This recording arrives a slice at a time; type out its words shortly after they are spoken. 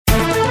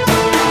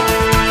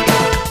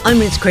I'm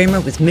Ruth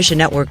Kramer with Mission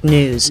Network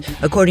News.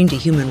 According to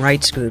human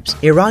rights groups,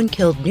 Iran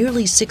killed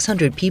nearly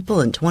 600 people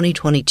in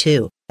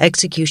 2022.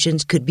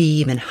 Executions could be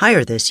even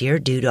higher this year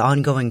due to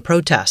ongoing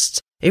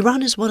protests.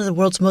 Iran is one of the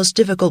world's most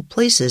difficult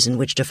places in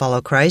which to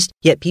follow Christ,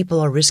 yet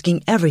people are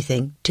risking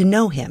everything to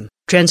know him.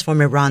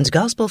 Transform Iran's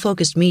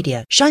gospel-focused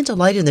media shines a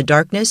light in the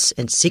darkness,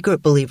 and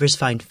secret believers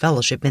find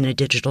fellowship in a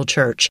digital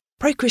church.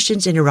 Bright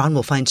Christians in Iran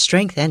will find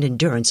strength and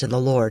endurance in the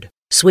Lord.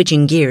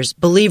 Switching gears,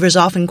 believers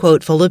often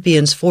quote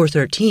Philippians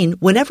 4:13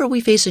 whenever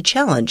we face a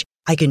challenge.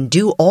 I can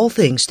do all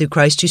things through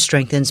Christ who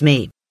strengthens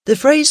me. The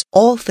phrase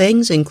all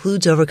things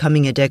includes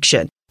overcoming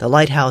addiction. The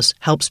Lighthouse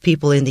helps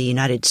people in the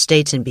United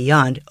States and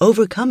beyond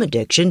overcome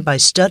addiction by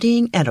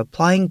studying and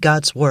applying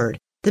God's Word.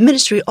 The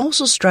ministry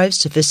also strives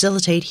to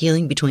facilitate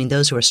healing between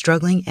those who are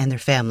struggling and their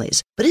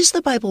families. But is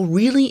the Bible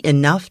really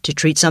enough to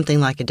treat something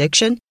like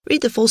addiction?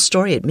 Read the full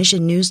story at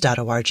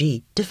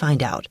missionnews.org to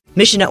find out.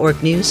 Mission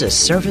Network News, a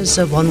service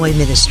of One Way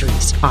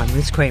Ministries. I'm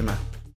Ruth Kramer.